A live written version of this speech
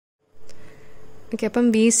Okay, അപ്പം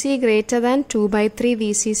VC greater than 2/3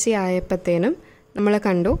 VCC ആയപ്പോഴത്തേനും നമ്മൾ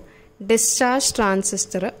കണ്ടു ഡിസ്ചാർജ്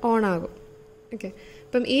ട്രാൻസിസ്റ്റർ ഓൺ ആകും. ഓക്കെ,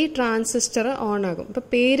 അപ്പം ഈ ട്രാൻസിസ്റ്റർ ഓൺ ആകും. അപ്പം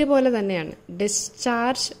പേര് പോലെ തന്നെയാണ്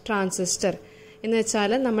ഡിസ്ചാർജ് ട്രാൻസിസ്റ്റർ എന്ന്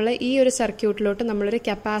വെച്ചാൽ നമ്മൾ ഈ ഒരു സർക്യൂട്ടിലോട്ട് നമ്മളൊരു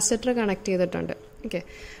കപ്പാസിറ്റർ കണക്ട് ചെയ്തിട്ടുണ്ട്. ഓക്കെ,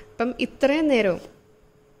 അപ്പം ഇത്രയും നേരവും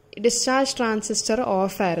ഡിസ്ചാർജ് ട്രാൻസിസ്റ്റർ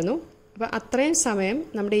ഓഫായിരുന്നു. അപ്പം അത്രയും സമയം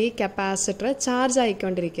നമ്മുടെ ഈ കപ്പാസിറ്റർ ചാർജ്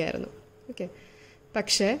ആയിക്കൊണ്ടിരിക്കുകയായിരുന്നു. ഓക്കെ,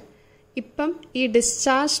 പക്ഷേ ഇപ്പം ഈ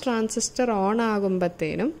discharge transistor on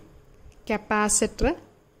ആകുമ്പോഴത്തേനും capacitor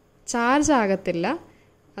charge ആകത്തില്ല,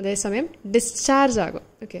 അതേസമയം ഡിസ്ചാർജ് ആകും.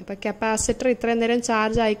 ഓക്കെ, അപ്പം കപ്പാസിറ്റർ ഇത്രയും നേരം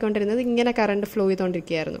ചാർജ് ആയിക്കൊണ്ടിരുന്നത് ഇങ്ങനെ കറണ്ട് ഫ്ലോ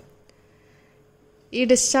ചെയ്തുകൊണ്ടിരിക്കുകയായിരുന്നു. ഈ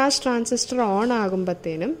ഡിസ്ചാർജ് ട്രാൻസിസ്റ്റർ ഓൺ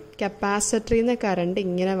ആകുമ്പോഴത്തേനും കപ്പാസിറ്ററിൽ നിന്ന് കറണ്ട്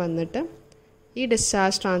ഇങ്ങനെ വന്നിട്ട് ഈ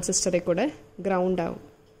ഡിസ്ചാർജ് ട്രാൻസിസ്റ്ററിൽ കൂടെ ഗ്രൗണ്ട് ആവും.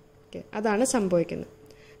 ഓക്കെ, അതാണ് സംഭവിക്കുന്നത്.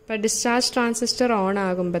 അപ്പോൾ discharge transistor on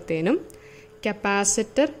ആകുമ്പോഴത്തേനും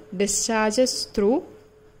capacitor discharges through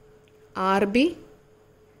RB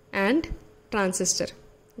and transistor.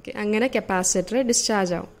 Okay, അങ്ങനെ കപ്പാസിറ്റർ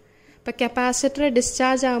ഡിസ്ചാർജ് ആവും. അപ്പോൾ കപ്പാസിറ്റർ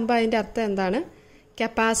ഡിസ്ചാർജ് ആകുമ്പോൾ അതിൻ്റെ അർത്ഥം എന്താണ്?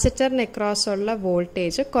 കപ്പാസിറ്ററിന് അക്രോസ് ഉള്ള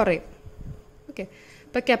വോൾട്ടേജ് കുറയും. ഓക്കെ,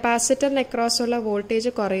 അപ്പോൾ കപ്പാസിറ്ററിന് അക്രോസ് ഉള്ള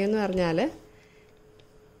വോൾട്ടേജ് കുറയുമെന്ന് പറഞ്ഞാൽ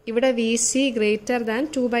ഇവിടെ VC ഗ്രേറ്റർ ദാൻ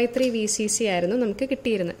 2/3 VCC ആയിരുന്നു നമുക്ക്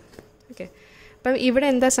കിട്ടിയിരുന്നത്. ഓക്കെ, അപ്പം ഇവിടെ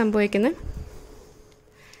എന്താ സംഭവിക്കുന്നത്?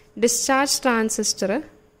 Discharge transistor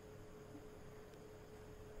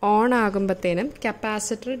on ആകുമ്പോഴത്തേനും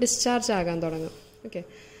capacitor discharge ആകാൻ തുടങ്ങും. ഓക്കെ,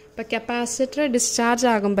 അപ്പോൾ കപ്പാസിറ്റർ ഡിസ്ചാർജ്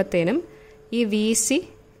ആകുമ്പോഴത്തേനും ഈ VC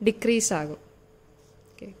ഡിക്രീസ് ആകും.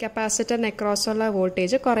 ഓക്കെ, കപ്പാസിറ്ററിന് അക്രോസ് ഉള്ള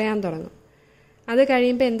വോൾട്ടേജ് കുറയാൻ തുടങ്ങും. അത്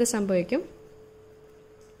കഴിയുമ്പോൾ എന്ത് സംഭവിക്കും?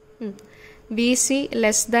 VC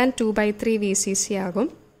ലെസ് ദാൻ 2/3 VCC ആകും.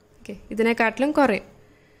 ഓക്കെ, ഇതിനെക്കാട്ടിലും കുറയും.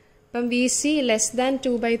 അപ്പം VC ലെസ് ദാൻ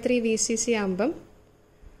 2/3 VCC ആകുമ്പം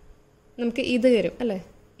നമുക്ക് ഇത് വരും അല്ലേ,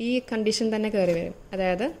 ഈ കണ്ടീഷൻ തന്നെ കയറി വരും.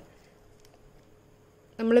 അതായത്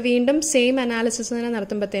നമ്മൾ വീണ്ടും സെയിം അനാലിസിസ് തന്നെ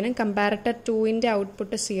നടത്തുമ്പോഴത്തേനും കമ്പാരറ്റർ 2ൻ്റെ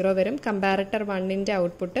ഔട്ട്പുട്ട് 0 വരും, കമ്പാരറ്റർ 1ൻ്റെ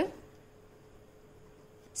ഔട്ട്പുട്ട്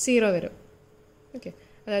 0 വരും. ഓക്കെ,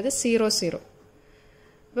 അതായത് 0 0.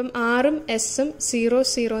 അപ്പം Rഉം Sഉം 0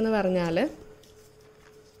 0 എന്ന് പറഞ്ഞാൽ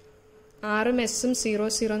Rഉം Sഉം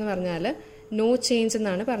 0 0 എന്ന് പറഞ്ഞാൽ നോ ചേഞ്ച്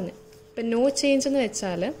എന്നാണ് പറഞ്ഞത്. ഇപ്പം നോ ചേഞ്ച് എന്ന്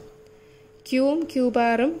വെച്ചാൽ Qയും Q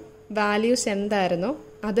ബാറും വാല്യൂസ് എന്തായിരുന്നോ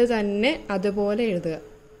അത് തന്നെ അതുപോലെ എഴുതുക.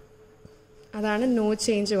 അതാണ് നോ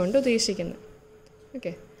ചേഞ്ച് കൊണ്ട് ഉദ്ദേശിക്കുന്നത്.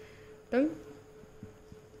 ഓക്കെ, അപ്പം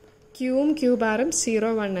Qയും Q ബാറും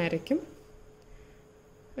 0 1 ആയിരിക്കും.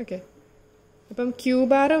 ഓക്കെ, അപ്പം Q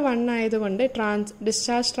ബാർ 1 ആയതുകൊണ്ട്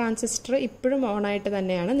ഡിസ്ചാർജ് ട്രാൻസിസ്റ്റർ ഇപ്പോഴും ഓണായിട്ട്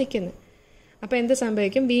തന്നെയാണ് നിൽക്കുന്നത്. അപ്പോൾ എന്ത്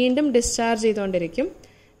സംഭവിക്കും? വീണ്ടും ഡിസ്ചാർജ് ചെയ്തുകൊണ്ടിരിക്കും.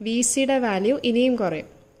 VCയുടെ വാല്യൂ ഇനിയും കുറയും.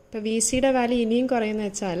 ഇപ്പോൾ VCയുടെ വാല്യൂ ഇനിയും കുറയുമെന്ന്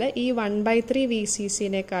വെച്ചാൽ ഈ 1/3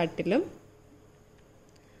 VCCനെക്കാട്ടിലും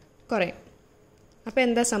കുറയും. അപ്പോൾ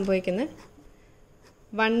എന്താ സംഭവിക്കുന്നത്?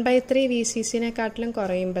 1/3 VCCനെക്കാട്ടിലും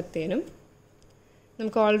കുറയുമ്പോഴത്തേനും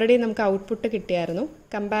നമുക്ക് ഓൾറെഡി ഔട്ട്പുട്ട് കിട്ടിയായിരുന്നു.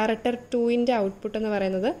 കമ്പാരറ്റർ 2ൻ്റെ ഔട്ട്പുട്ട് എന്ന്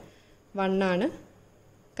പറയുന്നത് 1 ആണ്,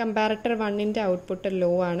 കമ്പാരറ്റർ 1ൻ്റെ ഔട്ട്പുട്ട്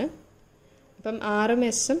ലോ ആണ്. അപ്പം Rഉം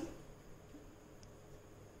Sഉം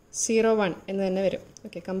 0 1 എന്ന് തന്നെ വരും.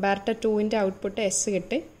 ഓക്കെ, കമ്പാരറ്റർ 2ൻ്റെ ഔട്ട്പുട്ട് S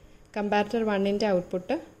കിട്ടി, കമ്പാരറ്റർ 1ൻ്റെ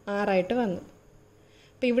ഔട്ട്പുട്ട് R ആയിട്ട് വന്നു.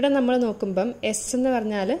 അപ്പോൾ ഇവിടെ നമ്മൾ നോക്കുമ്പം S എന്ന്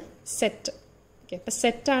പറഞ്ഞാൽ സെറ്റ്. ഓക്കെ, അപ്പോൾ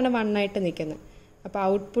സെറ്റാണ് 1 ആയിട്ട് നിൽക്കുന്നത്. അപ്പോൾ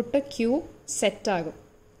ഔട്ട്പുട്ട് Q സെറ്റാകും,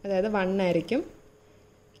 അതായത് 1 ആയിരിക്കും.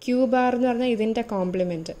 Q ബാർ എന്ന് പറഞ്ഞാൽ ഇതിൻ്റെ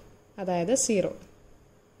കോംപ്ലിമെൻറ്റ്, അതായത് 0.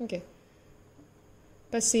 ഓക്കെ,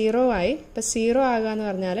 ഇപ്പോൾ 0 ആയി. ഇപ്പോൾ 0 ആകുക എന്ന്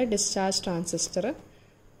പറഞ്ഞാൽ ഡിസ്ചാർജ് ട്രാൻസിസ്റ്റർ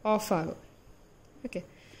ഓഫ് ആകും. ഓക്കെ,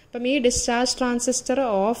 അപ്പം ഈ ഡിസ്ചാർജ് ട്രാൻസിസ്റ്റർ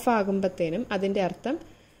ഓഫ് ആകുമ്പോഴത്തേനും അതിൻ്റെ അർത്ഥം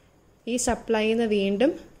ഈ സപ്ലൈയിൽ നിന്ന്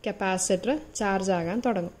വീണ്ടും കപ്പാസിറ്റർ ചാർജ് ആകാൻ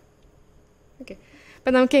തുടങ്ങും. ഓക്കെ,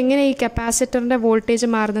 അപ്പം നമുക്ക് എങ്ങനെ ഈ കപ്പാസിറ്ററിൻ്റെ വോൾട്ടേജ്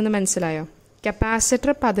മാറുന്നതെന്ന് മനസ്സിലായോ?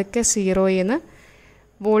 കപ്പാസിറ്റർ പതുക്കെ 0യിൽ നിന്ന്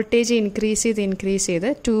വോൾട്ടേജ് ഇൻക്രീസ് ചെയ്ത്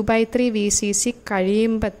 2/3 VCC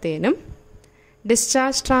കഴിയുമ്പോഴത്തേനും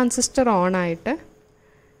ഡിസ്ചാർജ് ട്രാൻസിസ്റ്റർ ഓൺ ആയിട്ട്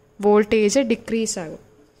വോൾട്ടേജ് ഡിക്രീസ് ആകും.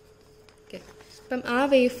 ഓക്കെ, അപ്പം ആ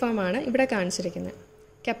വേവ് ഫോമാണ് ഇവിടെ കാണിച്ചിരിക്കുന്നത്.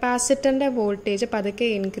 കപ്പാസിറ്ററിൻ്റെ വോൾട്ടേജ് പതുക്കെ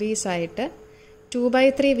ഇൻക്രീസ് ആയിട്ട്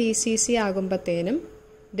 2/3 VCC ആകുമ്പോഴത്തേനും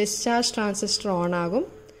ഡിസ്ചാർജ് ട്രാൻസിസ്റ്റർ ഓൺ ആകും.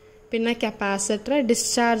 പിന്നെ കപ്പാസിറ്റർ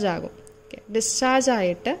ഡിസ്ചാർജ് ആകും. ഡിസ്ചാർജ്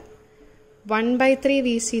ആയിട്ട് 1/3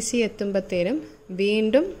 VCC എത്തുമ്പോഴത്തേനും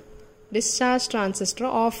വീണ്ടും ഡിസ്ചാർജ് ട്രാൻസിസ്റ്റർ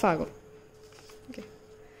ഓഫ് ആകും. Okay,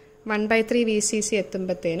 1/3 VCC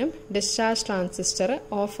എത്തുമ്പോഴത്തേനും discharge transistor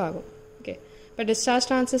off ആകും. ഓക്കെ, അപ്പോൾ ഡിസ്ചാർജ്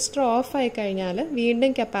ട്രാൻസിസ്റ്റർ ഓഫ് ആയി കഴിഞ്ഞാൽ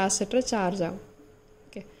വീണ്ടും കപ്പാസിറ്റർ ചാർജ് ആകും.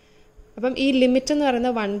 ഓക്കെ, അപ്പം ഈ ലിമിറ്റ് എന്ന്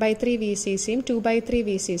പറയുന്നത് 1/3 VCCയും 2/3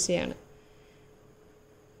 VCC ആണ്.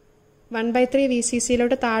 1/3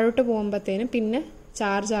 VCCയിലോട്ട് താഴോട്ട് പോകുമ്പോഴത്തേനും പിന്നെ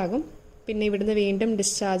ചാർജ് ആകും പിന്നെ ഇവിടുന്ന് വീണ്ടും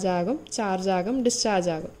ഡിസ്ചാർജ് ആകും, ചാർജ് ആകും,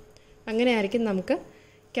 ഡിസ്ചാർജ് ആകും. അങ്ങനെയായിരിക്കും നമുക്ക്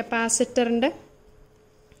കപ്പാസിറ്ററിൻ്റെ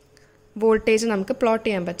വോൾട്ടേജ് നമുക്ക് പ്ലോട്ട്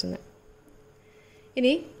ചെയ്യാൻ പറ്റുന്നത്.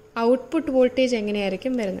 ഇനി ഔട്ട്പുട്ട് വോൾട്ടേജ്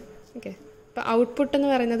എങ്ങനെയായിരിക്കും വരുന്നത്? ഓക്കെ, അപ്പോൾ ഔട്ട്പുട്ട് എന്ന്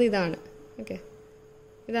പറയുന്നത് ഇതാണ്. ഓക്കെ,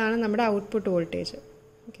 ഇതാണ് നമ്മുടെ ഔട്ട്പുട്ട് വോൾട്ടേജ്.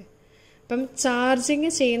 ഓക്കെ, അപ്പം ചാർജിങ്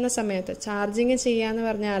ചെയ്യുന്ന സമയത്ത്, ചാർജിങ് ചെയ്യാന്ന്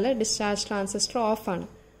പറഞ്ഞാൽ ഡിസ്ചാർജ് ട്രാൻസിസ്റ്റർ ഓഫാണ്,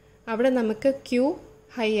 അവിടെ നമുക്ക് ക്യൂ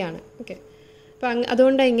ഹൈ ആണ്. ഓക്കെ, അപ്പം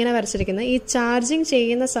അതുകൊണ്ടാണ് ഇങ്ങനെ വരച്ചിരിക്കുന്നത്. ഈ ചാർജിങ്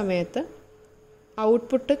ചെയ്യുന്ന സമയത്ത്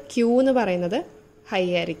ഔട്ട്പുട്ട് ക്യൂ എന്ന് പറയുന്നത് ഹൈ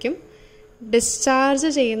ആയിരിക്കും, ഡിസ്ചാർജ്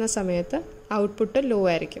ചെയ്യുന്ന സമയത്ത് ഔട്ട്പുട്ട് ലോ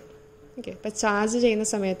ആയിരിക്കും. ഓക്കെ, അപ്പം ചാർജ് ചെയ്യുന്ന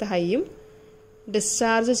സമയത്ത് ഹൈയും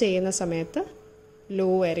ഡിസ്ചാർജ് ചെയ്യുന്ന സമയത്ത് ലോ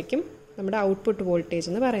ആയിരിക്കും നമ്മുടെ ഔട്ട്പുട്ട് വോൾട്ടേജ്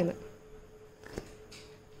എന്ന് പറയുന്നത്.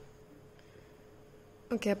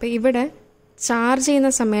 ഓക്കെ, അപ്പോൾ ഇവിടെ ചാർജ്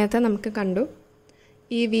ചെയ്യുന്ന സമയത്ത് നമുക്ക് കണ്ടു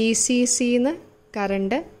ഈ V C Sindh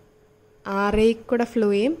current R A കൂടെ ഫ്ലോ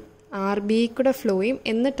ചെയ്യും, ആർ ബി കൂടെ ഫ്ലോ ചെയ്യും,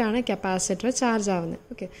 എന്നിട്ടാണ് കപ്പാസിറ്റർ ചാർജ് ആവുന്നത്.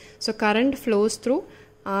 Okay, so current flows through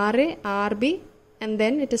R A, R B and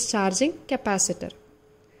then it is charging capacitor.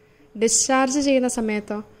 Discharge ചെയ്യുന്ന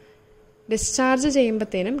സമയത്തോ, ഡിസ്ചാർജ്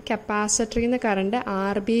ചെയ്യുമ്പോഴത്തേനും കപ്പാസിറ്ററിൽ നിന്ന് കറണ്ട്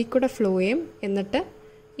ആർ ബി കൂടെ ഫ്ലോ ചെയ്യും, എന്നിട്ട്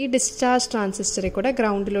ഈ ഡിസ്ചാർജ് ട്രാൻസിസ്റ്ററിൽ കൂടെ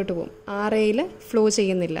ഗ്രൗണ്ടിലോട്ട് പോകും, ആർ എയിൽ ഫ്ലോ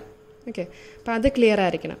ചെയ്യുന്നില്ല. ഓക്കെ, അപ്പം അത് ക്ലിയർ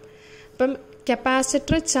ആയിരിക്കണം. അപ്പം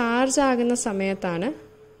കപ്പാസിറ്റർ ചാർജ് ആകുന്ന സമയത്താണ്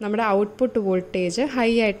നമ്മുടെ ഔട്ട്പുട്ട് വോൾട്ടേജ് ഹൈ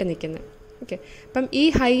ആയിട്ട് നിൽക്കുന്നത്. ഓക്കെ, അപ്പം ഈ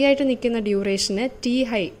ഹൈ ആയിട്ട് നിൽക്കുന്ന ഡ്യൂറേഷനെ ടി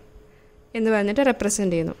ഹൈ എന്ന് പറഞ്ഞിട്ട്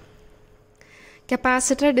റെപ്രസെൻ്റ് ചെയ്യുന്നു.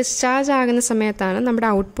 കപ്പാസിറ്റർ ഡിസ്ചാർജ് ആകുന്ന സമയത്താണ് നമ്മുടെ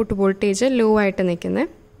ഔട്ട്പുട്ട് വോൾട്ടേജ് ലോ ആയിട്ട് നിൽക്കുന്നത്.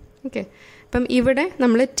 ഓക്കെ, അപ്പം ഇവിടെ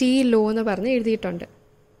നമ്മൾ ടി ലോ എന്ന് പറഞ്ഞ് എഴുതിയിട്ടുണ്ട്.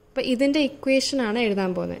 അപ്പോൾ ഇതിൻ്റെ ഇക്വേഷനാണ് എഴുതാൻ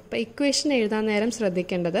പോകുന്നത്. അപ്പോൾ ഇക്വേഷൻ എഴുതാൻ നേരം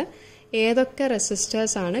ശ്രദ്ധിക്കേണ്ടത് ഏതൊക്കെ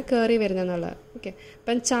റെസിസ്റ്റേഴ്സാണ് കയറി വരുന്നതെന്നുള്ളത്. ഓക്കെ,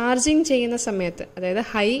 അപ്പം ചാർജിങ് ചെയ്യുന്ന സമയത്ത്, അതായത്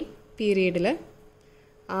ഹൈ പീരീഡിൽ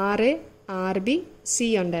R A, R B, C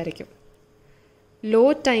ഉണ്ടായിരിക്കും. ലോ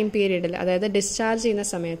ടൈം പീരീഡിൽ, അതായത് ഡിസ്ചാർജ് ചെയ്യുന്ന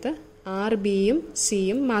സമയത്ത് ആർ ബിയും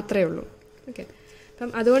സിയും മാത്രമേ ഉള്ളൂ. ഓക്കെ,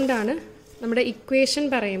 അപ്പം അതുകൊണ്ടാണ് നമ്മുടെ ഇക്വേഷൻ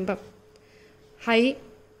പറയുമ്പം ഹൈ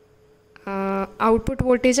ഔട്ട്പുട്ട്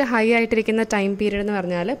വോൾട്ടേജ് ഹൈ ആയിട്ടിരിക്കുന്ന ടൈം പീരീഡ് എന്ന്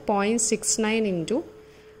പറഞ്ഞാൽ 0.69 into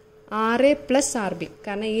R A plus R B,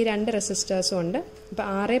 കാരണം ഈ രണ്ട് റെസിസ്റ്റേഴ്സും ഉണ്ട്. അപ്പോൾ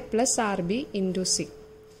R A plus R B into C.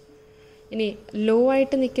 ഇനി ലോ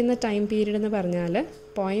ആയിട്ട് നിൽക്കുന്ന ടൈം പീരീഡ് എന്ന് പറഞ്ഞാൽ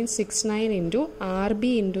 0.69 into R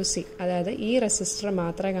B into C, അതായത് ഈ റെസിസ്റ്റർ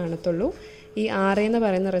മാത്രമേ കാണത്തുള്ളൂ, ഈ ആർ എ എന്ന്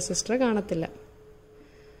പറയുന്ന റെസിസ്റ്റർ കാണത്തില്ല.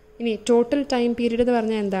 ഇനി ടോട്ടൽ ടൈം പീരീഡ് എന്ന്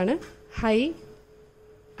പറഞ്ഞാൽ എന്താണ്? ഹൈ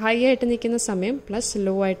ആയിട്ട് നിൽക്കുന്ന സമയം പ്ലസ്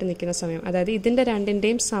ലോ ആയിട്ട് നിൽക്കുന്ന സമയം, അതായത് ഇതിൻ്റെ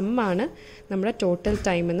രണ്ടിൻ്റെയും സമ്മാണ് നമ്മുടെ ടോട്ടൽ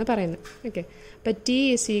ടൈം എന്ന് പറയുന്നത്. ഓക്കെ, അപ്പോൾ T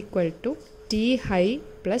is equal to T high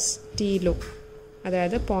plus T law,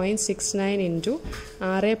 അതായത് 0.69 into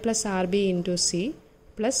R A plus R B into C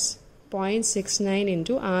plus 0.69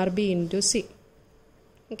 into R B into C.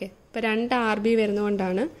 Okay, ഇപ്പോൾ രണ്ട് ആർ ബി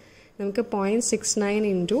വരുന്നതുകൊണ്ടാണ് നമുക്ക് 0.69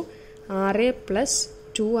 into R A plus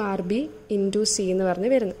 2 R B into C എന്ന് പറഞ്ഞ്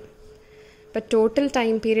വരുന്നത്. ഇപ്പോൾ total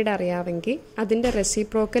time period അറിയാമെങ്കിൽ അതിൻ്റെ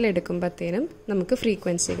റെസിപ്രോക്കൽ എടുക്കുമ്പോഴത്തേനും നമുക്ക്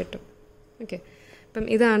ഫ്രീക്വൻസി കിട്ടും. ഓക്കെ, അപ്പം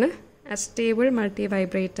ഇതാണ് അസ്റ്റേബിൾ മൾട്ടി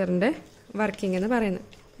വൈബ്രേറ്ററിൻ്റെ വർക്കിംഗ് എന്ന് പറയുന്നത്.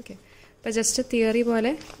 ഓക്കെ, അപ്പോൾ ജസ്റ്റ് തിയറി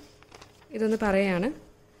പോലെ ഇതൊന്ന് പറയുകയാണ്.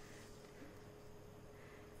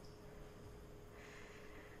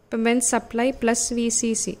 അപ്പം when supply plus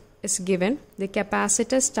VCC is given, the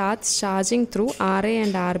capacitor starts charging through RA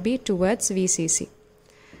and RB towards VCC.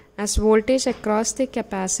 As voltage across the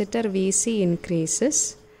capacitor VC increases,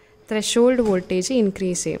 threshold voltage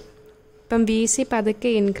increase ചെയ്യും. ഇപ്പം VC പതുക്കെ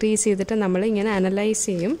ഇൻക്രീസ് ചെയ്തിട്ട് നമ്മൾ ഇങ്ങനെ അനലൈസ്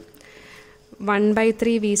ചെയ്യും.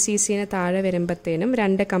 1/3 VCCന് താഴെ വരുമ്പോഴത്തേനും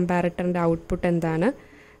രണ്ട് കമ്പാരറ്ററിൻ്റെ ഔട്ട്പുട്ട് എന്താണ്,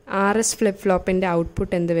 RS ഫ്ലിപ്പ് ഫ്ലോപ്പിൻ്റെ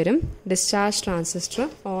ഔട്ട്പുട്ട് എന്ത് വരും, ഡിസ്ചാർജ് ട്രാൻസിസ്റ്റർ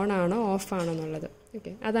ഓൺ ആണോ ഓഫ് ആണോ എന്നുള്ളത്.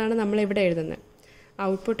 ഓക്കെ, അതാണ് നമ്മളിവിടെ എഴുതുന്നത്.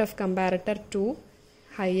 ഔട്ട്പുട്ട് ഓഫ് കമ്പാരറ്റർ 2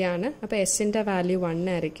 ഹൈ ആണ്, അപ്പോൾ എസിൻ്റെ വാല്യൂ 1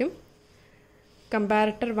 ആയിരിക്കും.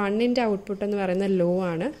 കമ്പാരറ്റർ 1ൻ്റെ ഔട്ട്പുട്ട് എന്ന് പറയുന്നത് ലോ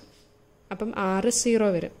ആണ്, അപ്പം R0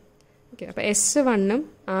 വരും. ഓക്കെ, അപ്പോൾ S1ഉം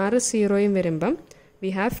R0യും വരുമ്പം we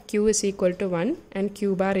have Q is equal to 1 and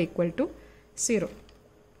Q bar equal to 0.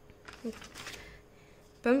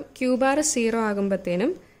 അപ്പം Q bar 0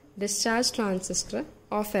 ആകുമ്പോഴത്തേനും discharge transistor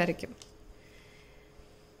off ആയിരിക്കും.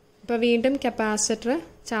 ഇപ്പോൾ വീണ്ടും കപ്പാസിറ്റർ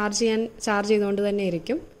ചാർജ് ചെയ്തുകൊണ്ട് തന്നെ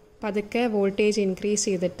ഇരിക്കും. പതുക്കെ വോൾട്ടേജ് ഇൻക്രീസ്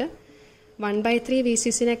ചെയ്തിട്ട് 1/3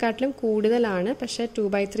 VCCനെക്കാട്ടിലും കൂടുതലാണ്, പക്ഷേ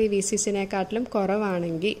 2/3 VCCനെക്കാട്ടിലും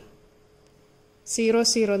കുറവാണെങ്കിൽ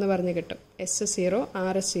 0 എന്ന് പറഞ്ഞ് കിട്ടും. S0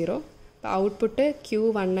 R0. അപ്പോൾ ഔട്ട്പുട്ട്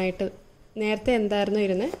Q1 ആയിട്ട് നേരത്തെ എന്തായിരുന്നു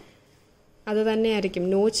ഇരുന്നത് അത് തന്നെയായിരിക്കും,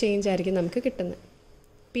 നോ ചേഞ്ച് ആയിരിക്കും നമുക്ക് കിട്ടുന്നത്.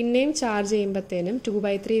 പിന്നെയും ചാർജ് ചെയ്യുമ്പോഴത്തേനും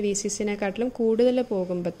 2/3 VCCനെക്കാട്ടിലും കൂടുതൽ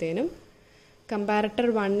പോകുമ്പോഴത്തേനും കമ്പാരറ്റർ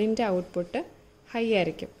 1ൻ്റെ ഔട്ട്പുട്ട് ഹൈ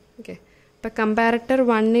ആയിരിക്കും. ഓക്കെ, ഇപ്പോൾ കമ്പാരറ്റർ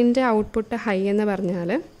 1ൻ്റെ ഔട്ട്പുട്ട് ഹൈ എന്ന് പറഞ്ഞാൽ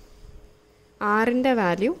ആറിൻ്റെ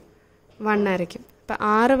വാല്യൂ 1 ആയിരിക്കും. അപ്പോൾ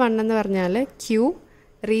R1 എന്ന് പറഞ്ഞാൽ Q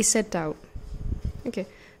റീസെറ്റ് ആവും. ഓക്കെ,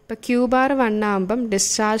 ഇപ്പോൾ Q ബാർ 1 ആകുമ്പം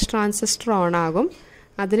ഡിസ്ചാർജ് ട്രാൻസിസ്റ്റർ ഓൺ ആകും.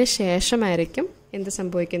 അതിന് ശേഷമായിരിക്കും എന്ത്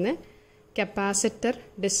സംഭവിക്കുന്നത്, കപ്പാസിറ്റർ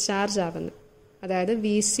ഡിസ്ചാർജ് ആവുന്നത്. അതായത്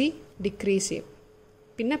VC ഡിക്രീസ് ചെയ്യും.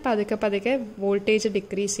 പിന്നെ പതുക്കെ പതുക്കെ വോൾട്ടേജ്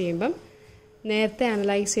ഡിക്രീസ് ചെയ്യുമ്പം നേരത്തെ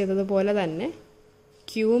അനലൈസ് ചെയ്തതുപോലെ തന്നെ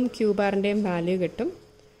ക്യൂവും ക്യൂ ബാറിൻ്റെയും വാല്യൂ കിട്ടും.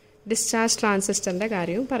 ഡിസ്ചാർജ് ട്രാൻസിസ്റ്ററിൻ്റെ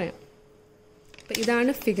കാര്യവും പറയാം. അപ്പോൾ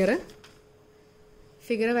ഇതാണ് ഫിഗർ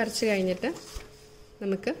വരച്ച് കഴിഞ്ഞിട്ട്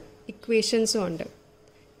നമുക്ക് ഇക്വേഷൻസും ഉണ്ട്.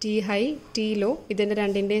 T ഹൈ T ലോ ഇതിൻ്റെ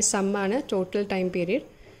രണ്ടിൻ്റെയും സമ്മാണ് ടോട്ടൽ ടൈം പീരീഡ്.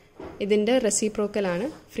 ഇതിൻ്റെ റെസിപ്രോക്കലാണ്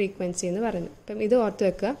ഫ്രീക്വൻസി എന്ന് പറയുന്നത്. അപ്പം ഇത് ഓർത്ത്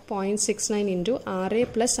വെക്കുക, 0.69 × RA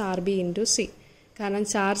 + RB × C. കാരണം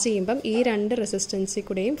ചാർജ് ചെയ്യുമ്പം ഈ രണ്ട് റെസിസ്റ്റൻസിൽ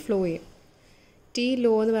കൂടെയും ഫ്ലോ ചെയ്യും. T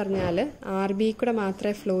ലോ എന്ന് പറഞ്ഞാൽ RB കൂടെ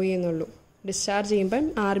മാത്രമേ ഫ്ലോ ചെയ്യുന്നുള്ളൂ. ഡിസ്ചാർജ് ചെയ്യുമ്പം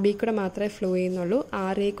RB കൂടെ മാത്രമേ ഫ്ലോ ചെയ്യുന്നുള്ളൂ,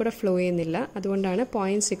 RA കൂടെ ഫ്ലോ ചെയ്യുന്നില്ല. അതുകൊണ്ടാണ്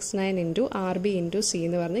 0.69 × RB × C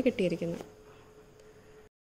എന്ന് പറഞ്ഞ് കിട്ടിയിരിക്കുന്നത്.